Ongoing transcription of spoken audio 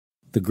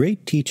The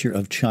great teacher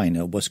of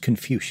China was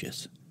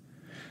Confucius.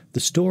 The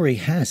story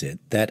has it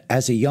that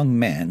as a young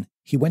man,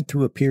 he went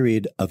through a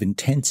period of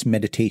intense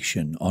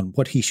meditation on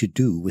what he should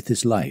do with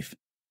his life.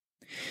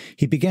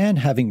 He began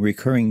having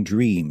recurring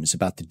dreams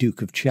about the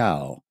Duke of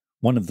Chao,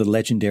 one of the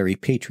legendary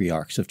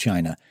patriarchs of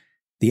China,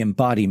 the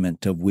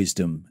embodiment of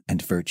wisdom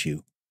and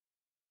virtue.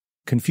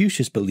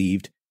 Confucius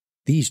believed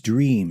these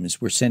dreams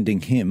were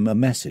sending him a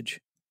message.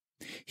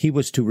 He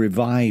was to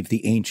revive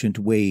the ancient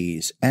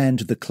ways and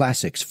the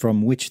classics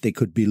from which they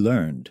could be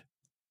learned.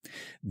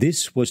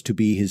 This was to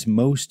be his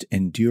most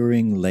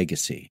enduring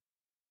legacy.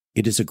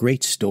 It is a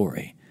great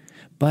story,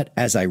 but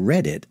as I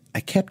read it,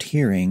 I kept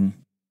hearing,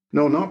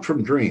 "No, not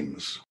from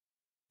dreams."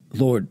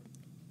 Lord,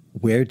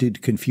 where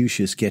did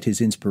Confucius get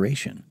his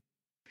inspiration?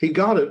 He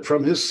got it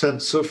from his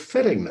sense of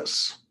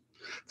fittingness.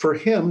 For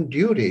him,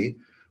 duty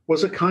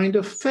was a kind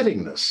of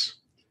fittingness.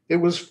 It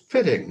was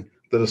fitting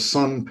that a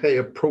son pay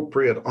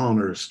appropriate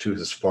honors to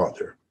his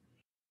father.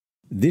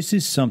 This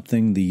is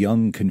something the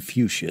young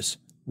Confucius,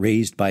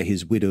 raised by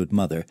his widowed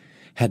mother,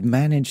 had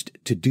managed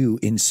to do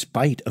in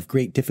spite of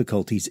great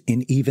difficulties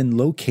in even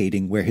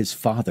locating where his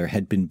father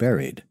had been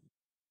buried.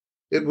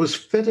 It was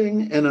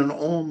fitting in an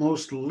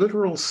almost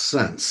literal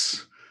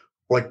sense,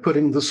 like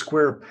putting the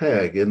square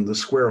peg in the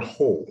square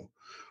hole,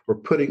 or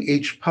putting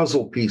each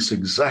puzzle piece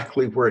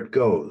exactly where it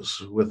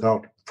goes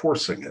without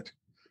forcing it.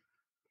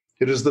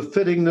 It is the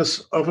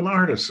fittingness of an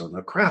artisan,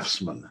 a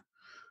craftsman,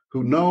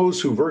 who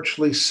knows, who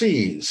virtually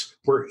sees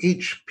where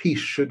each piece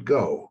should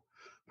go,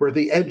 where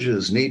the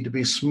edges need to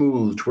be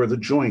smoothed, where the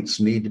joints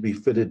need to be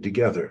fitted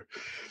together.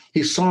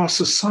 He saw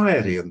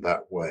society in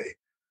that way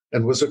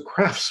and was a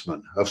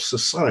craftsman of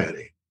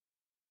society.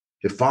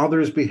 If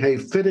fathers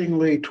behave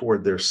fittingly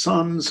toward their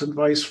sons and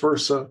vice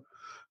versa,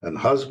 and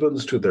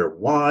husbands to their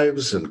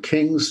wives and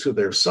kings to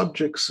their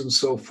subjects and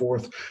so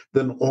forth,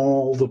 then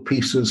all the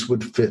pieces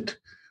would fit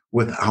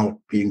without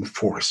being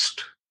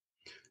forced.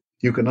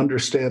 You can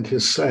understand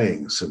his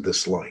sayings in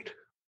this light.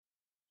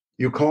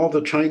 You call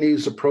the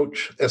Chinese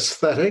approach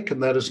aesthetic,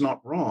 and that is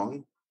not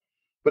wrong,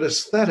 but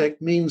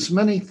aesthetic means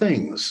many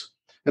things,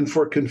 and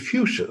for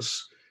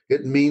Confucius,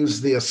 it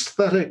means the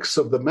aesthetics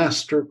of the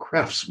master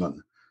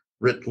craftsman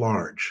writ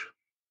large.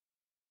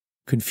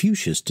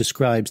 Confucius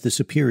describes the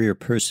superior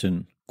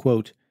person,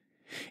 quote,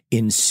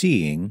 "In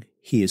seeing,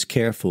 he is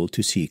careful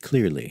to see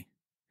clearly.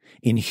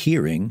 In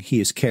hearing, he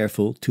is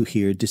careful to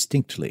hear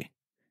distinctly.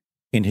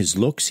 In his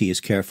looks, he is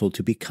careful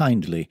to be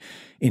kindly.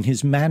 In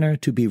his manner,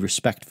 to be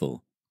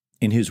respectful.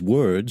 In his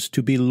words,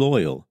 to be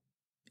loyal.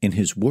 In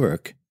his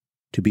work,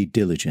 to be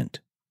diligent."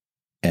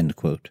 End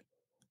quote.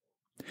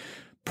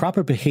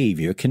 Proper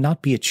behavior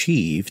cannot be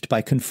achieved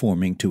by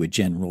conforming to a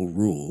general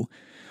rule.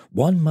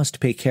 One must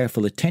pay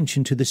careful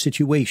attention to the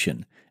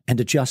situation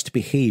and adjust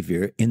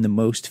behavior in the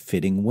most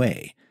fitting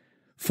way.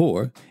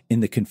 For,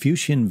 in the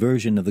Confucian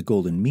version of the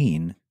Golden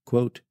Mean,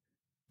 quote,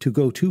 "To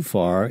go too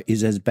far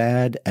is as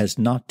bad as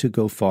not to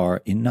go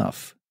far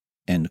enough."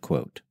 End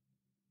quote.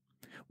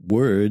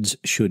 Words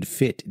should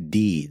fit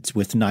deeds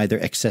with neither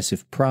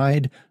excessive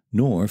pride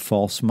nor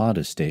false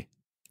modesty.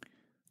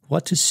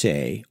 What to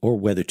say, or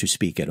whether to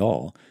speak at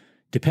all,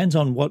 depends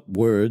on what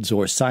words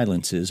or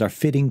silences are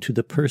fitting to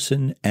the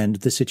person and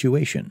the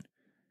situation.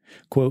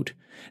 Quote,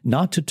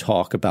 "Not to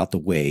talk about the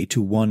way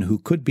to one who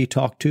could be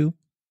talked to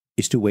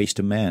is to waste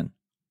a man.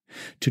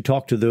 To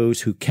talk to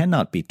those who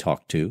cannot be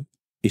talked to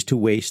is to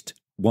waste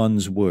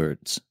one's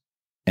words."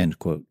 End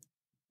quote.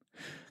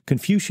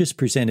 Confucius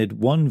presented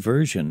one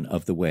version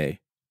of the way.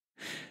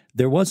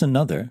 There was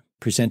another,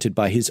 presented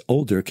by his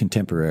older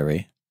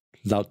contemporary,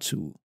 Lao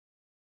Tzu.